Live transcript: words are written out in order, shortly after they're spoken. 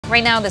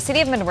Right now, the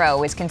city of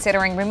Monroe is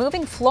considering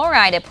removing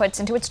fluoride it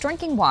puts into its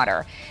drinking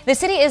water. The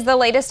city is the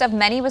latest of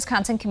many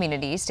Wisconsin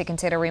communities to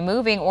consider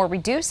removing or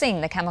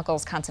reducing the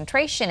chemical's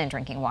concentration in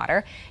drinking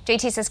water.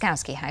 JT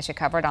Siskowski has you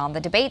covered on the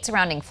debate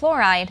surrounding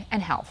fluoride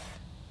and health.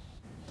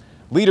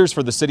 Leaders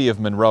for the city of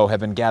Monroe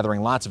have been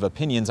gathering lots of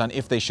opinions on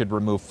if they should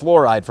remove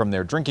fluoride from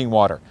their drinking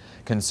water.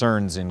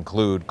 Concerns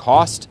include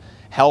cost,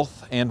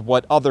 health, and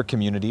what other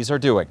communities are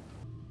doing.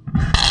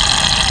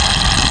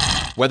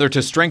 Whether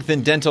to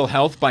strengthen dental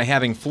health by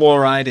having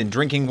fluoride in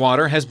drinking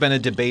water has been a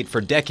debate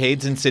for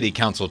decades in city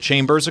council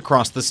chambers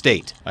across the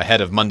state. Ahead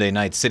of Monday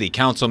night's city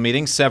council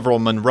meeting, several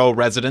Monroe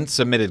residents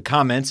submitted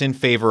comments in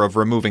favor of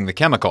removing the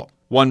chemical.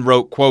 One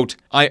wrote, quote,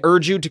 "I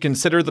urge you to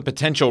consider the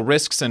potential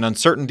risks and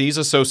uncertainties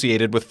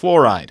associated with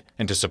fluoride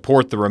and to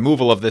support the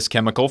removal of this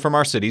chemical from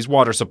our city's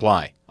water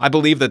supply. I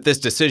believe that this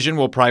decision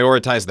will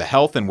prioritize the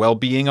health and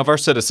well-being of our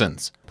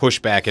citizens."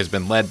 Pushback has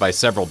been led by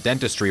several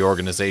dentistry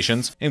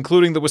organizations,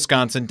 including the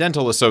Wisconsin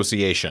Dental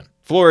Association.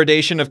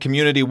 Fluoridation of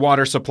community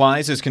water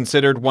supplies is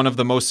considered one of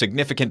the most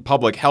significant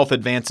public health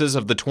advances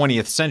of the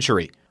 20th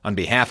century. On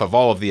behalf of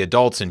all of the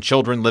adults and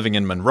children living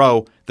in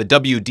Monroe, the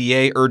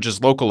WDA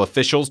urges local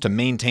officials to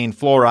maintain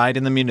fluoride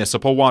in the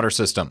municipal water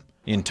system.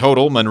 In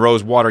total,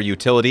 Monroe's water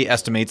utility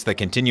estimates that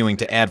continuing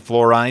to add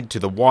fluoride to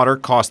the water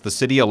cost the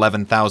city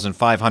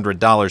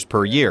 $11,500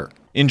 per year.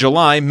 In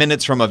July,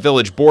 minutes from a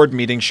village board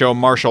meeting show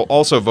Marshall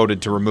also voted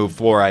to remove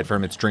fluoride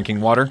from its drinking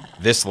water.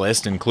 This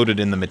list, included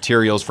in the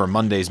materials for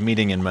Monday's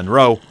meeting in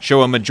Monroe,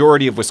 show a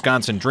majority of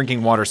Wisconsin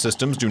drinking water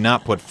systems do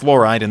not put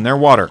fluoride in their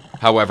water.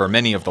 However,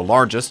 many of the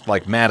largest,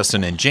 like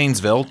Madison and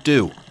Janesville,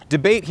 do.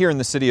 Debate here in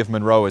the city of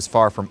Monroe is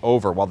far from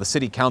over. While the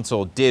city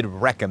council did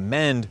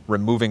recommend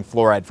removing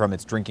fluoride from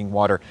its drinking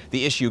water,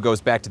 the issue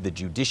goes back to the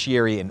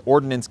Judiciary and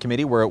Ordinance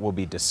Committee, where it will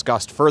be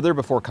discussed further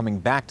before coming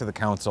back to the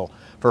council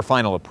for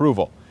final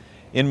approval.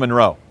 In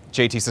Monroe,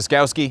 JT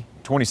Siskowski,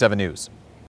 27 News.